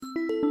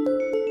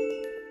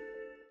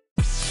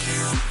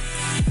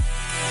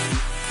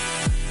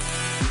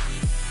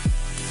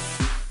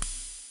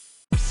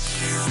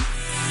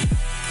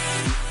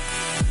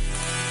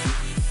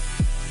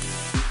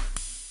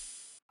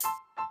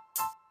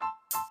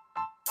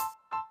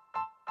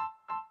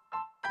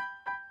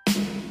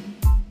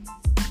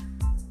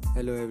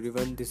Hello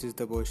everyone, this is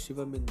the boss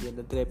Shivam in the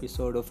another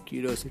episode of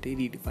Curiosity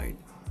Redefined.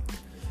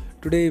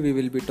 Today we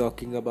will be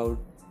talking about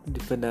the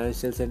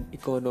financials and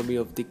economy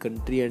of the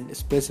country and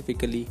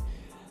specifically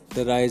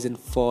the rise and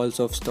falls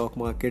of stock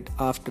market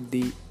after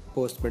the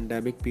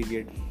post-pandemic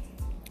period.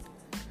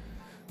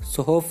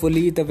 So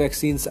hopefully the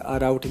vaccines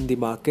are out in the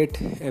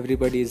market.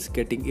 Everybody is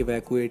getting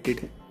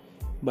evacuated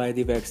by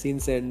the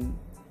vaccines and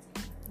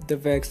the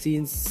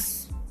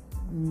vaccines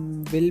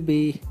will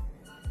be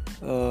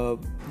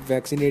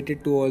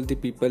vaccinated to all the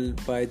people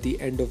by the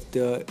end of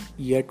the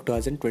year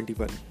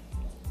 2021.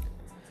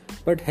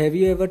 But have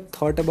you ever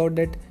thought about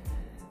that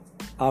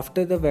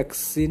after the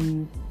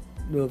vaccination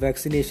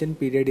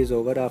period is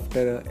over,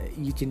 after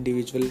each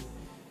individual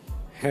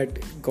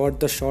had got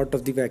the shot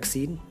of the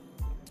vaccine,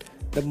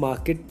 the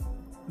market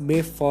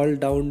may fall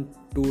down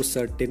to a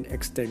certain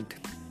extent.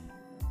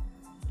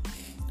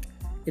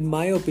 In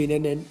my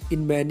opinion and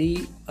in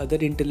many other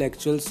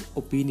intellectuals'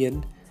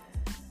 opinion,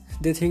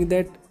 they think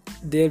that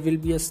there will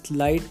be a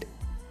slight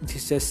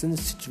recession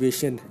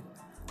situation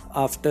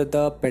after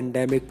the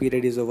pandemic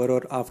period is over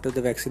or after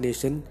the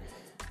vaccination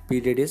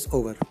period is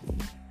over.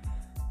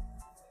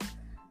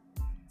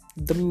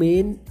 The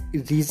main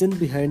reason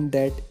behind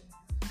that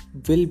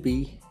will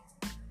be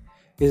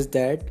is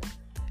that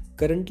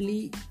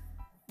currently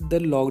the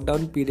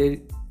lockdown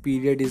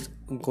period is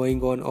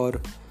going on,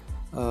 or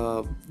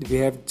we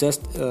have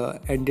just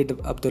ended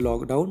up the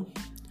lockdown,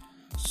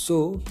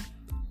 so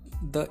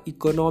the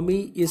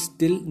economy is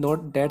still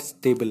not that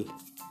stable.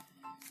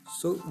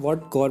 So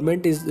what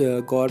government is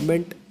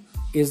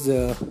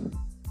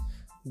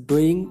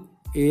doing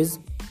is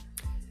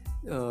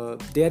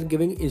they are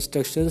giving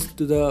instructions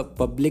to the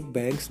public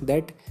banks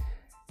that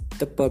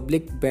the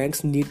public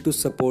banks need to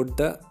support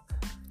the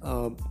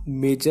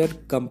major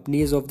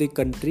companies of the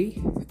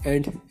country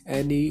and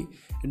the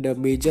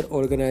major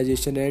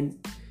organization and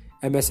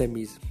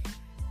MSMEs.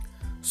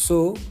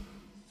 So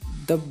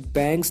the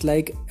banks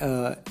like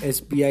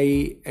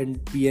SBI and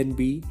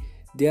PNB,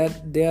 they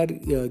are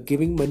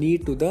giving money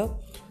to the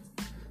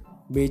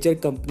major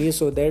companies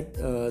so that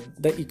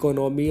the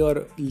economy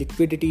or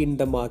liquidity in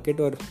the market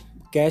or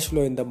cash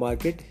flow in the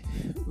market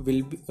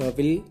will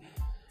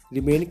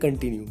remain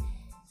continue.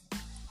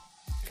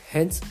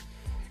 Hence,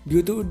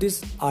 due to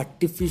this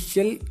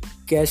artificial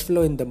cash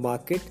flow in the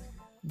market,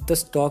 the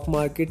stock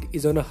market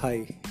is on a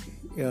high.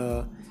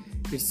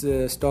 Its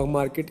stock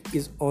market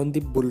is on the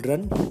bull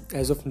run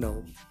as of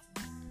now.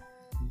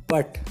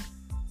 But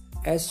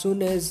as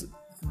soon as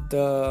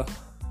they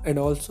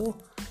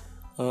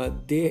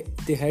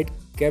had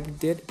kept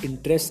their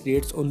interest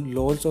rates on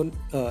loans on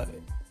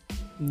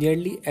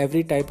nearly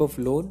every type of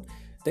loan,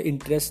 the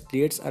interest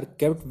rates are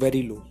kept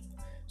very low,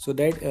 so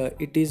that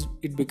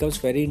it becomes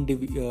very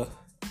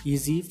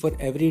easy for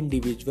every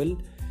individual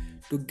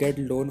to get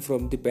loan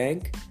from the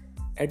bank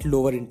at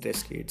lower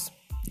interest rates,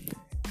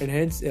 and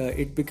hence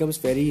it becomes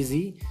very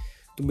easy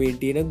to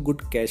maintain a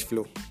good cash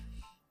flow.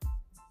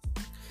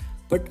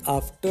 But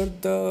after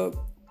the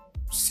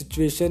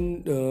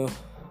situation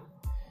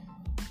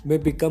may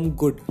become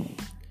good,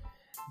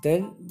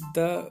 then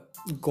the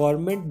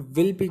government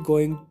will be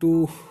going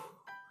to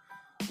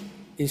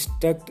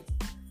instruct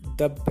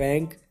the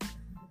bank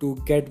to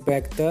get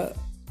back to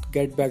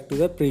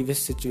the previous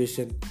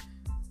situation.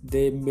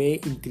 They may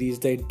increase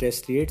the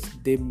interest rates.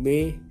 They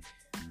may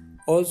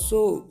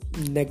also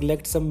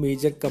neglect some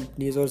major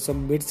companies or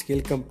some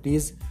mid-scale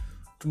companies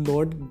to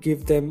not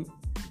give them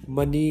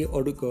money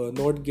or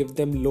not give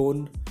them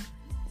loan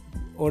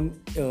on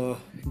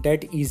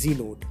that easy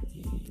note.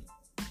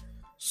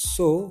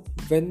 So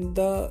when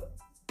the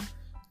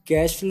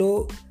cash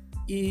flow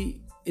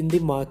in the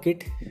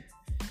market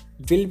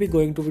will be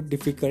going to be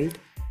difficult,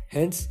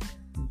 hence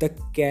the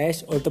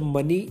cash or the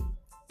money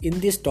in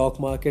the stock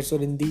markets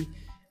or in the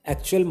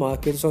actual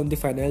markets on the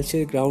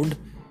financial ground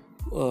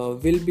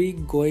will be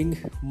going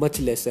much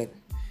lesser,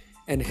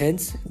 and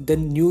hence the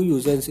new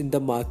users in the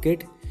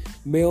market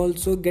may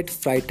also get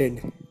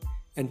frightened,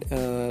 and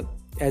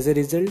as a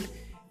result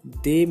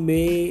they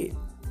may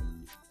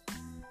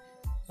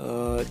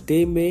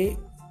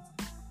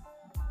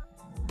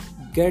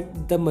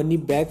get the money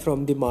back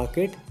from the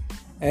market.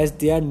 As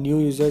they are new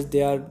users,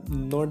 they are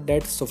not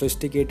that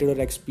sophisticated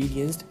or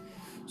experienced,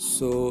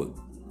 so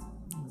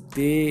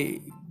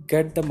they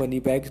get the money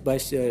back by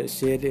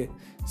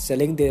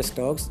selling their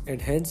stocks,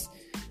 and hence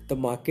the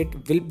market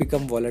will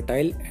become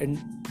volatile and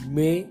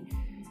may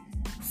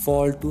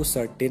fall to a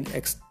certain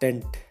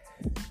extent.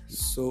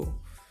 So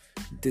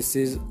this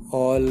is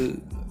all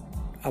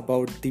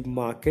about the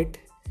market,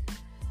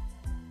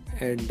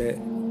 and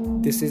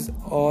this is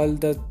all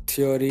the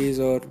theories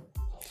or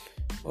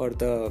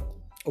the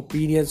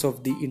opinions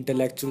of the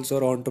intellectuals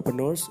or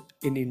entrepreneurs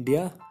in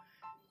India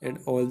and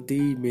all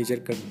the major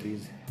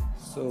countries.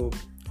 So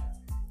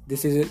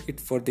this is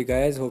it for the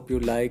guys. Hope you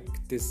like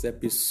this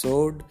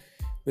episode.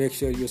 Make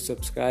sure you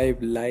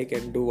subscribe, like,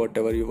 and do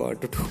whatever you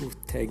want to do.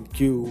 Thank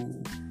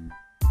you.